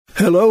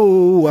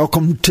Hello,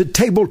 welcome to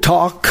Table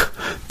Talk.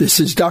 This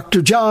is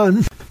Dr.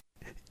 John.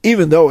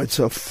 Even though it's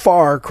a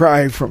far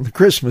cry from the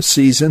Christmas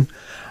season,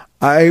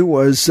 I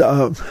was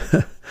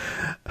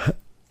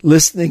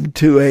listening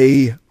to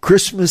a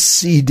Christmas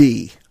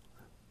CD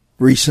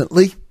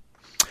recently,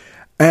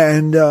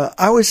 and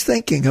I was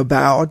thinking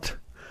about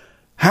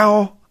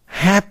how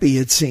happy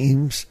it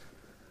seems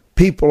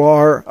people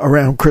are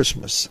around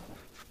Christmas,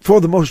 for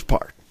the most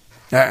part.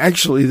 Now,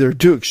 actually, there are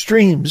two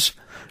extremes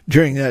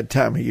during that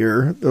time of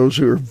year. Those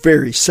who are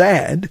very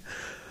sad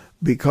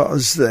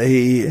because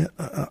they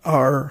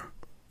are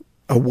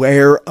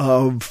aware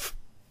of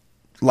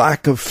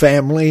lack of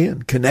family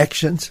and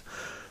connections.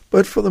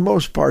 But for the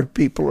most part,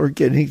 people are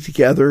getting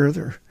together.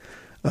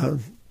 They're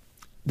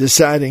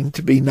deciding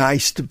to be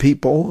nice to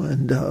people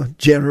and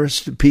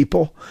generous to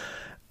people.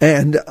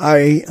 And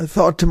I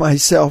thought to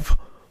myself,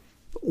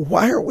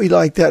 why aren't we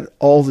like that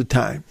all the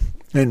time?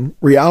 In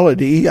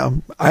reality,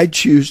 I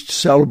choose to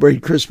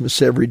celebrate Christmas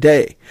every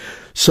day.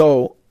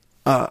 So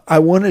I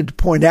wanted to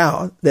point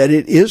out that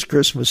it is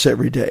Christmas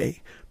every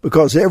day,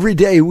 because every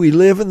day we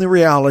live in the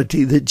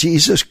reality that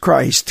Jesus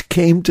Christ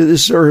came to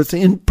this earth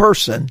in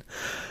person,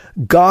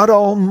 God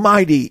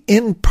Almighty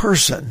in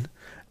person,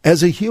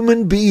 as a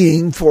human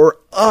being for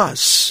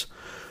us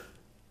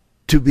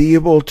to be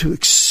able to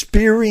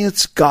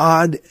experience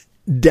God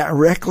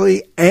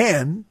directly,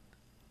 and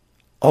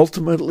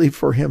ultimately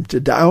for him to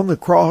die on the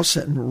cross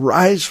and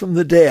rise from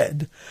the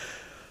dead.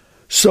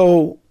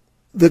 So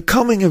the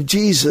coming of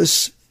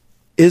Jesus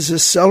is a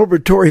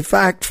celebratory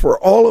fact for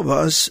all of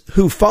us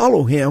who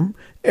follow him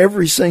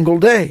every single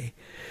day.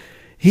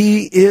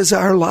 He is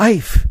our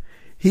life.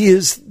 He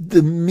is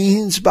the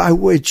means by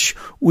which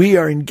we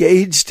are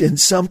engaged in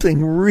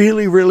something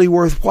really, really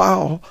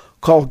worthwhile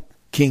called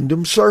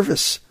kingdom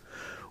service.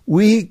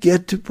 We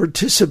get to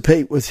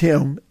participate with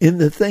him in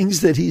the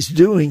things that he's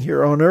doing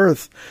here on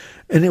earth.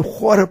 And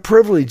what a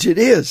privilege it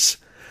is.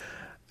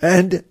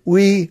 And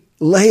we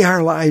lay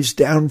our lives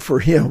down for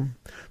him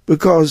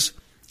because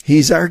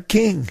he's our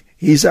king.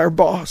 He's our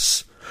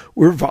boss.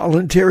 We're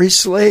voluntary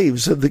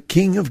slaves of the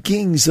King of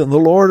Kings and the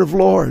Lord of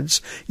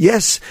Lords.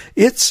 Yes,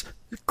 it's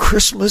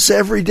Christmas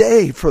every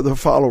day for the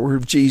follower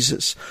of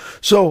Jesus.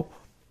 So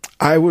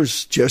I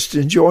was just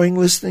enjoying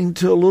listening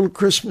to a little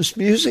Christmas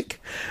music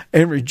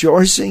and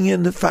rejoicing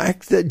in the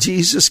fact that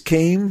Jesus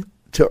came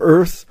to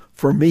earth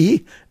for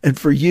me and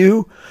for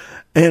you.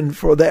 And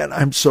for that,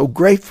 I'm so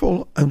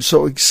grateful. I'm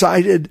so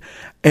excited.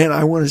 And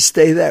I want to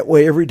stay that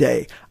way every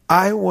day.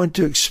 I want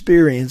to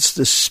experience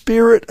the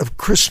spirit of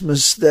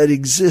Christmas that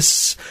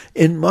exists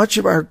in much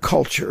of our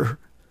culture.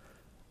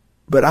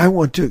 But I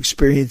want to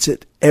experience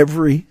it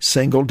every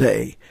single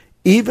day,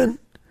 even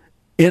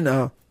in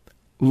a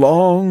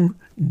long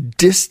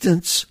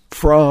distance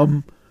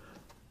from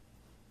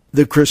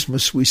the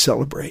Christmas we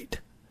celebrate.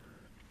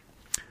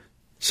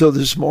 So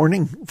this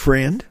morning,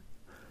 friend,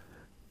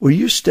 will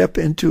you step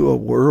into a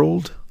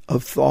world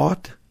of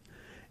thought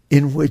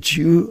in which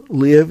you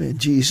live in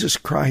Jesus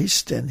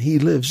Christ and he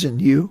lives in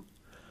you?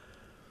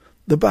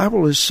 The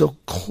Bible is so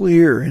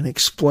clear in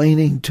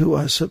explaining to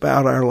us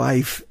about our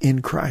life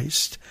in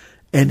Christ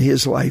and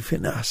his life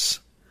in us.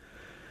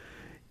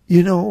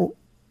 You know,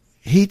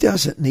 he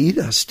doesn't need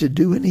us to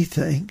do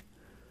anything,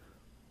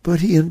 but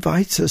he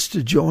invites us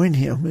to join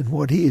him in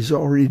what he is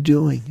already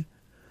doing.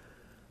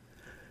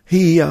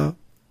 He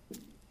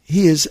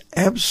is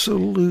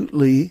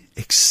absolutely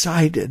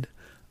excited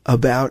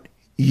about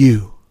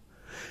you.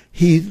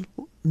 He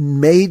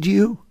made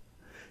you.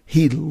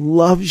 He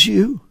loves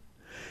you.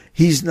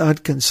 He's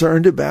not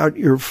concerned about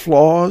your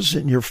flaws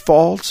and your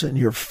faults and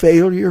your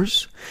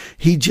failures.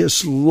 He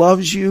just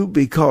loves you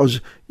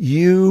because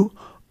you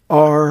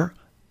are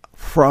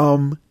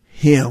from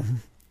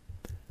him.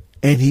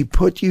 And he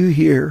put you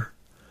here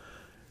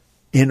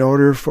in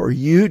order for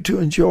you to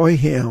enjoy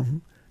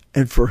him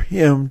and for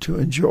him to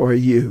enjoy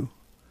you.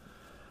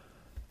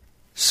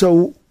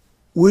 So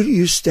will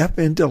you step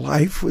into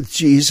life with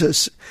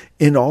Jesus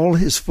in all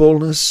his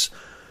fullness,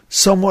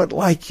 somewhat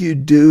like you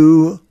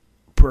do,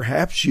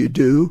 perhaps you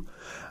do,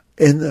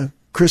 in the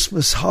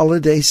Christmas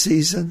holiday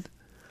season?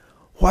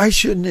 Why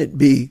shouldn't it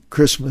be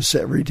Christmas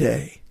every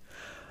day?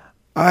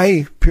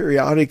 I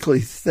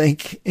periodically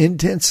think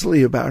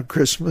intensely about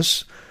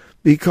Christmas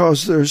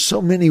because there's so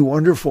many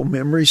wonderful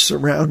memories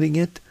surrounding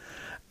it,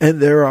 and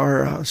there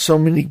are so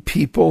many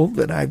people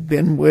that I've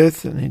been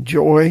with and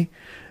enjoy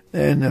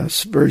in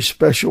very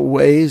special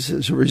ways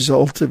as a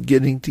result of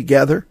getting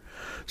together.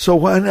 So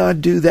why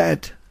not do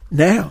that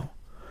now?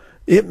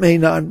 It may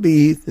not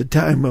be the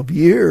time of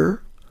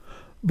year,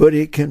 but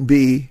it can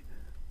be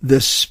the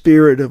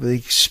spirit of the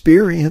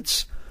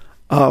experience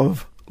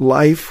of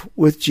life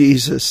with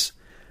Jesus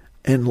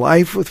and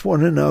life with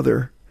one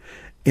another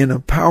in a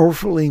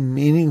powerfully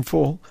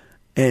meaningful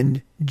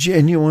and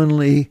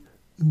genuinely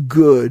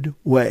good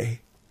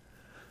way.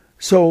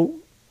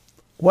 So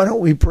why don't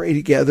we pray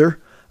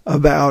together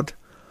about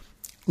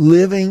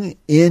living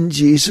in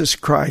Jesus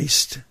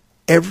Christ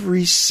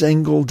every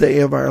single day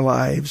of our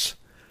lives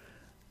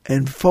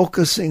and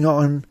focusing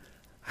on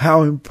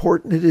how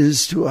important it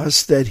is to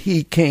us that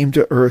he came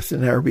to earth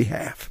in our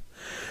behalf.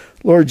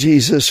 Lord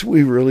Jesus,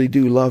 we really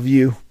do love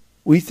you.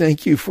 We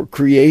thank you for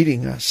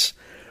creating us.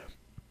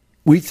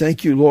 We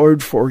thank you,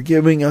 Lord, for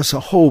giving us a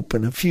hope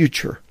and a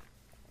future.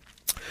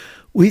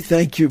 We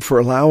thank you for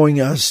allowing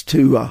us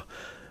to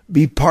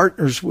be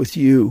partners with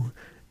you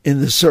in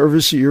the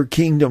service of your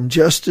kingdom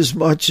just as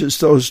much as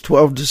those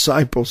 12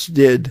 disciples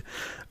did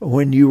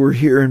when you were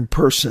here in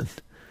person.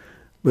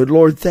 But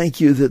Lord,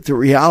 thank you that the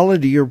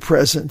reality of your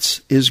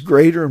presence is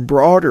greater and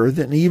broader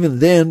than even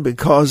then,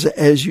 because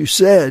as you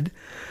said,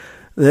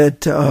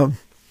 that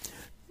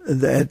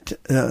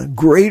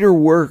greater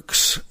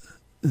works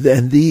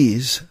than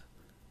these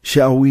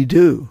shall we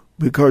do,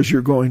 because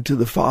you're going to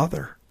the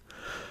Father.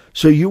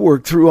 So you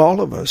work through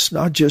all of us,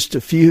 not just a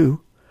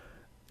few,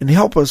 and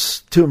help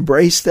us to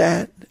embrace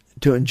that,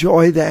 to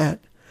enjoy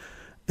that,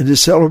 and to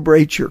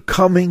celebrate your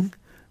coming,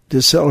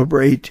 to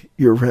celebrate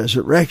your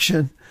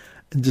resurrection,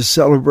 and to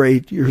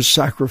celebrate your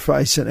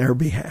sacrifice in our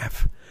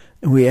behalf.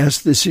 And we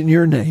ask this in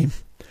your name.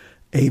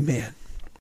 Amen.